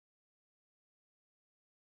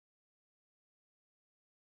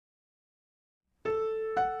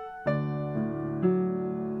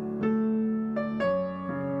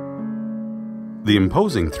The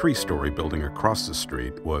imposing three-story building across the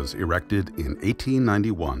street was erected in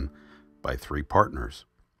 1891 by three partners.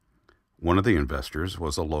 One of the investors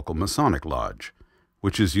was a local Masonic lodge,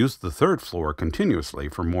 which has used the third floor continuously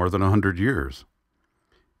for more than 100 years.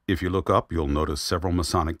 If you look up, you'll notice several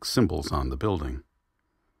Masonic symbols on the building.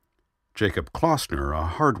 Jacob Klossner, a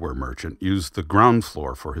hardware merchant, used the ground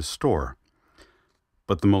floor for his store.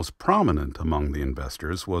 But the most prominent among the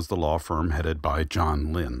investors was the law firm headed by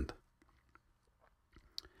John Lind.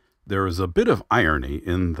 There is a bit of irony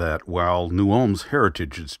in that while New Ulm's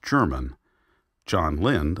heritage is German, John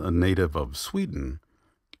Lind, a native of Sweden,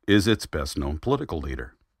 is its best-known political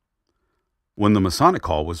leader. When the Masonic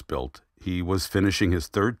Hall was built, he was finishing his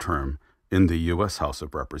third term in the U.S. House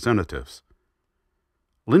of Representatives.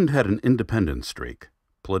 Lind had an independent streak,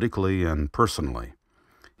 politically and personally.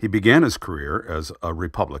 He began his career as a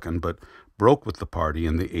Republican, but broke with the party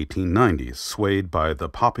in the 1890s, swayed by the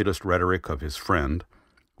populist rhetoric of his friend,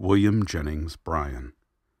 William Jennings Bryan.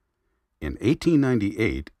 In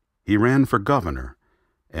 1898, he ran for governor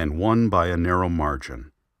and won by a narrow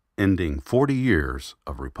margin, ending 40 years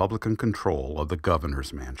of Republican control of the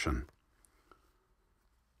governor's mansion.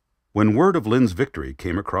 When word of Lind's victory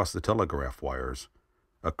came across the telegraph wires,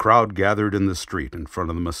 a crowd gathered in the street in front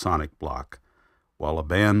of the Masonic Block, while a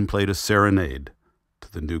band played a serenade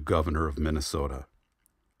to the new governor of Minnesota.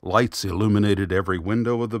 Lights illuminated every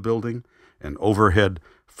window of the building, and overhead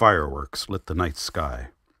fireworks lit the night sky.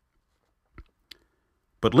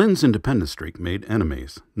 But Lind's independent streak made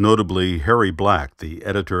enemies, notably Harry Black, the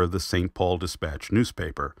editor of the St. Paul Dispatch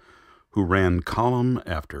newspaper, who ran column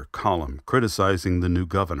after column criticizing the new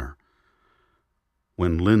governor.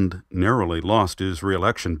 When Lind narrowly lost his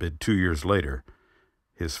re-election bid 2 years later,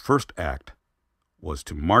 his first act was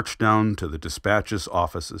to march down to the Dispatch's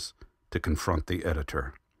offices to confront the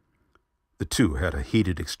editor. The two had a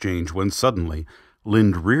heated exchange when suddenly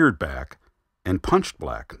Lind reared back and punched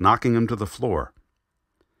Black, knocking him to the floor.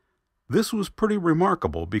 This was pretty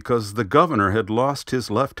remarkable because the governor had lost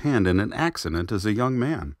his left hand in an accident as a young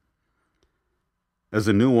man. As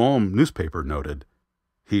the New Ulm newspaper noted,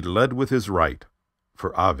 he led with his right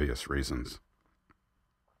for obvious reasons.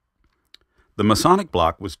 The Masonic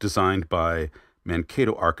Block was designed by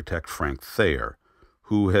Mankato architect Frank Thayer,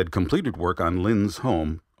 who had completed work on Lind's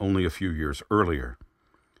home only a few years earlier.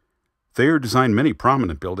 Thayer designed many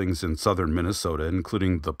prominent buildings in southern Minnesota,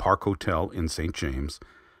 including the Park Hotel in St. James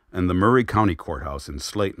and the Murray County Courthouse in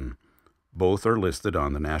Slayton. Both are listed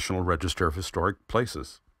on the National Register of Historic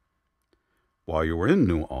Places. While you are in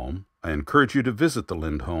New Ulm, I encourage you to visit the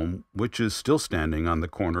Lind home, which is still standing on the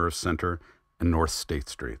corner of Center and North State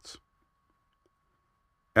Streets.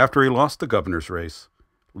 After he lost the governor's race,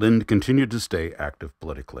 Lind continued to stay active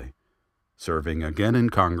politically, serving again in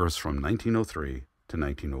Congress from 1903 to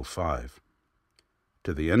 1905.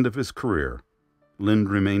 To the end of his career, Lind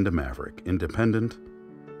remained a maverick, independent,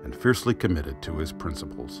 and fiercely committed to his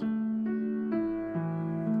principles.